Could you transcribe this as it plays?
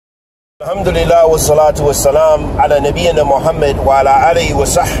Alhamdulillah wa salatu wa salam ala nabiyyina Muhammad wa ala alihi wa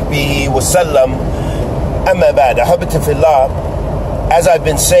sahbihi wa sallam. Amma ba'd. Ahabtu fillah, as I've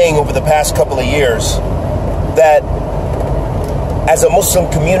been saying over the past couple of years, that as a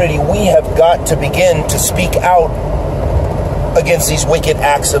Muslim community we have got to begin to speak out against these wicked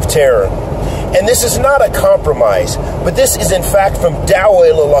acts of terror. And this is not a compromise, but this is in fact from da'wah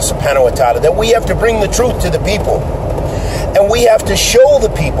ila Allah subhanahu wa ta'ala, that we have to bring the truth to the people. And we have to show the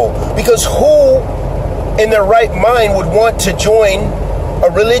people, because who in their right mind would want to join a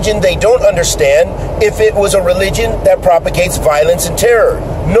religion they don't understand if it was a religion that propagates violence and terror?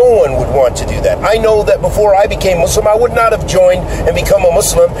 No one would want to do that. I know that before I became Muslim, I would not have joined and become a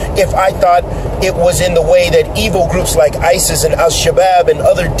Muslim if I thought it was in the way that evil groups like ISIS and Al-Shabaab and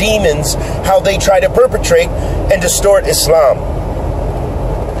other demons, how they try to perpetrate and distort Islam.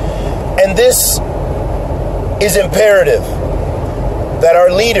 And this is imperative, that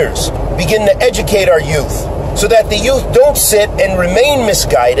our leaders begin to educate our youth, so that the youth don't sit and remain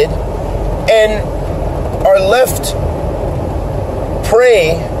misguided and are left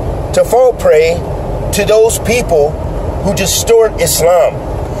to fall prey to those people who distort Islam.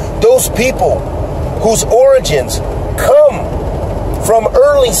 Those people whose origins come from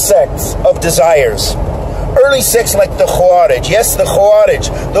early sects of desires. Early sects like the Khawaarij. Yes, the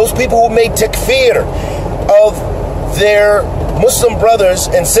Khawaarij. Those people who made takfir of their Muslim brothers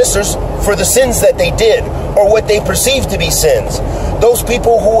and sisters for the sins that they did, or what they perceive to be sins. Those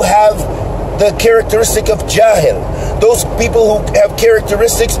people who have the characteristic of jahil. Those people who have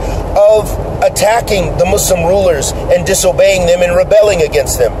characteristics of attacking the Muslim rulers and disobeying them and rebelling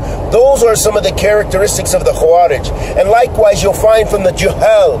against them. Those are some of the characteristics of the Khawarij. And likewise, you'll find from the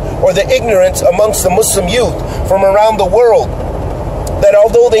juhal, or the ignorance amongst the Muslim youth from around the world, that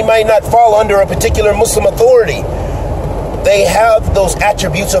although they might not fall under a particular Muslim authority, they have those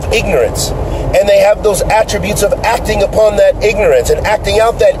attributes of ignorance, and they have those attributes of acting upon that ignorance and acting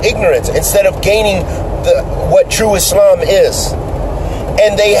out that ignorance instead of gaining what true Islam is.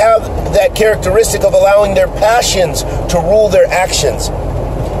 And they have that characteristic of allowing their passions to rule their actions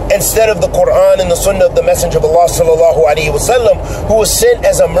instead of the Quran and the Sunnah of the Messenger of Allah sallallahu alaihi wasallam, who was sent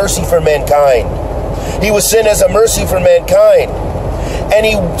as a mercy for mankind. He was sent as a mercy for mankind, and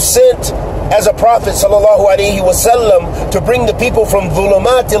he sent as a prophet sallallahu alaihi wasallam to bring the people from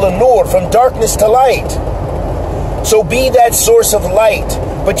dhulumat ila nur, from darkness to light. So be that source of light,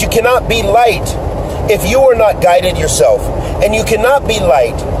 but you cannot be light if you are not guided yourself, and you cannot be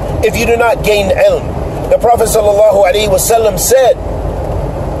light if you do not gain ilm. The Prophet sallallahu alaihi wasallam said,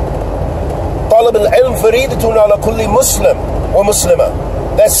 "Talab al-ilm faridatun ala kulli muslim wa muslima."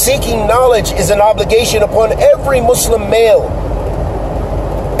 That seeking knowledge is an obligation upon every Muslim male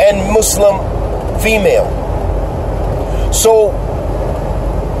and Muslim female. So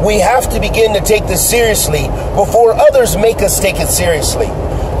we have to begin to take this seriously before others make us take it seriously.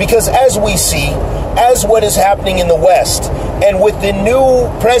 Because as we see, as what is happening in the West, and with the new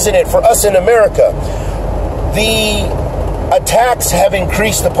president for us in America, the attacks have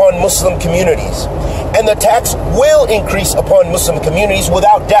increased upon Muslim communities. And the attacks will increase upon Muslim communities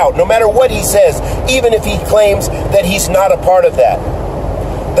without doubt, no matter what he says, even if he claims that he's not a part of that.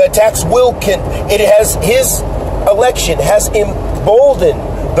 The attacks his election has emboldened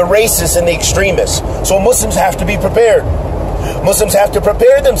the racists and the extremists. So Muslims have to be prepared. Muslims have to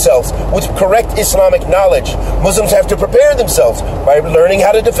prepare themselves with correct Islamic knowledge. Muslims have to prepare themselves by learning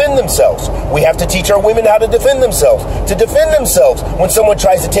how to defend themselves. We have to teach our women how to defend themselves when someone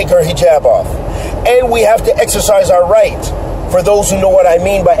tries to take her hijab off. And we have to exercise our right. For those who know what I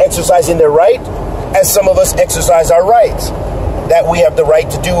mean by exercising their right, as some of us exercise our rights, that we have the right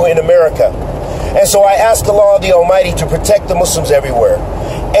to do in America. And so I ask Allah the Almighty to protect the Muslims everywhere,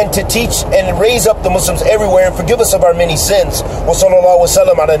 and to teach and raise up the Muslims everywhere, and forgive us of our many sins. Wa sallallahu wa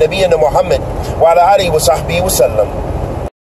sallam ala nabiyyina Muhammad wa ala alihi wa sahbihi wa sallam.